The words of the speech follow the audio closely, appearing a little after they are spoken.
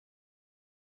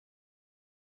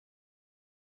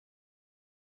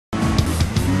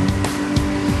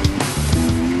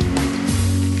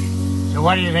So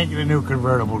what do you think of the new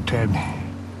convertible, Ted?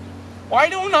 Why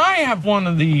don't I have one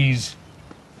of these?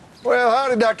 Well,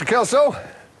 howdy, Dr. Kelso.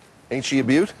 Ain't she a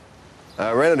beaut?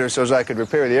 I rented her so I could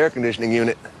repair the air conditioning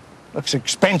unit. Looks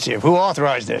expensive. Who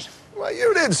authorized it? Why,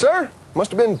 you did, sir.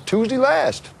 Must have been Tuesday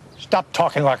last. Stop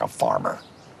talking like a farmer.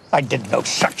 I did no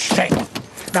such thing.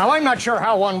 Now, I'm not sure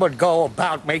how one would go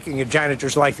about making a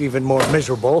janitor's life even more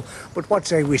miserable, but what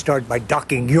say we start by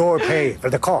docking your pay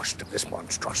for the cost of this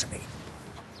monstrosity?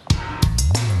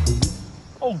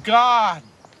 Oh, God.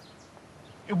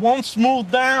 It won't smooth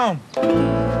down.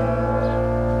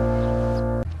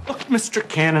 Look, Mr.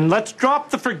 Cannon, let's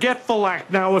drop the Forgetful Act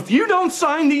now. If you don't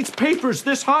sign these papers,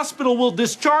 this hospital will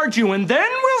discharge you, and then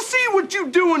we'll see what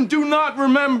you do and do not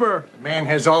remember. The man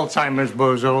has Alzheimer's,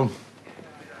 bozo.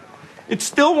 It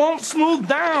still won't smooth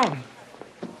down.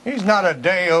 He's not a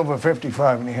day over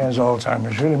 55 and he has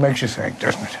Alzheimer's. Really makes you think,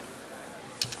 doesn't it?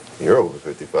 You're over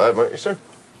 55, aren't you, sir?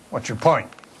 What's your point?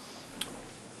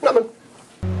 Nothing.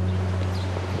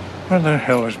 Where the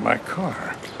hell is my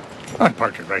car? I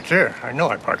parked it right there. I know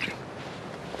I parked it.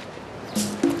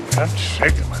 God's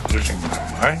sake, am I losing my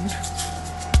mind?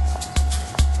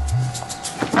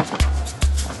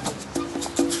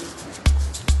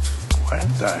 What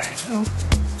the hell?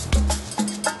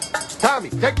 Tommy,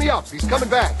 take me up. He's coming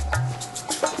back.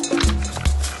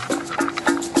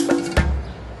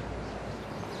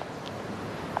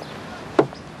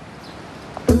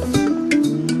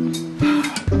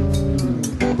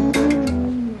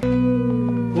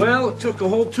 Well, it took a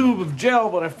whole tube of gel,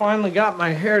 but I finally got my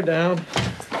hair down.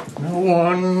 No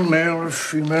one, male or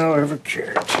female, ever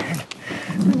cared.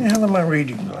 Where the hell am I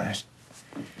reading last?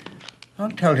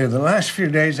 I'll tell you, the last few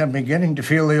days I'm beginning to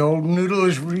feel the old noodle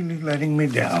is really letting me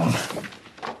down.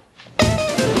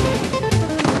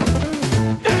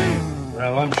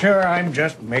 Well, I'm sure I'm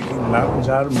just making mountains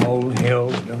out of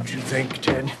molehills, don't you think,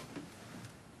 Ted?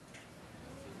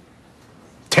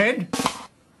 Ted?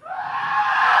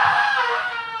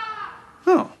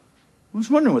 Oh, I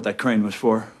was wondering what that crane was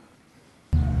for.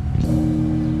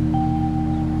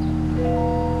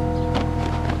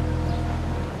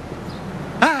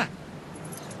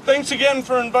 Thanks again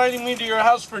for inviting me to your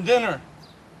house for dinner.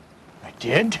 I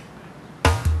did?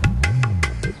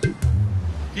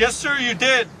 Yes, sir, you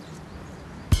did.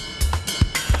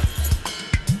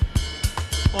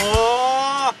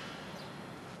 Oh!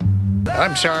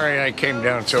 I'm sorry I came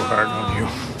down so hard on you.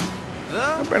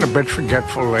 I've been a bit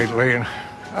forgetful lately, and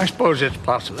I suppose it's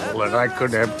possible that I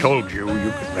could have told you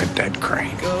you could rent that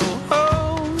crane.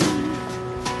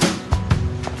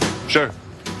 Sure.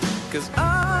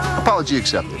 Apology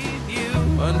accepted.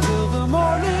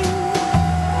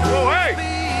 Oh, hey!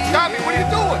 Tommy, what are you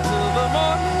doing?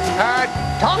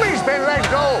 Tommy's been let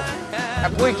go.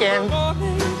 That weekend.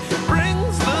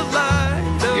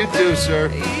 You too, sir.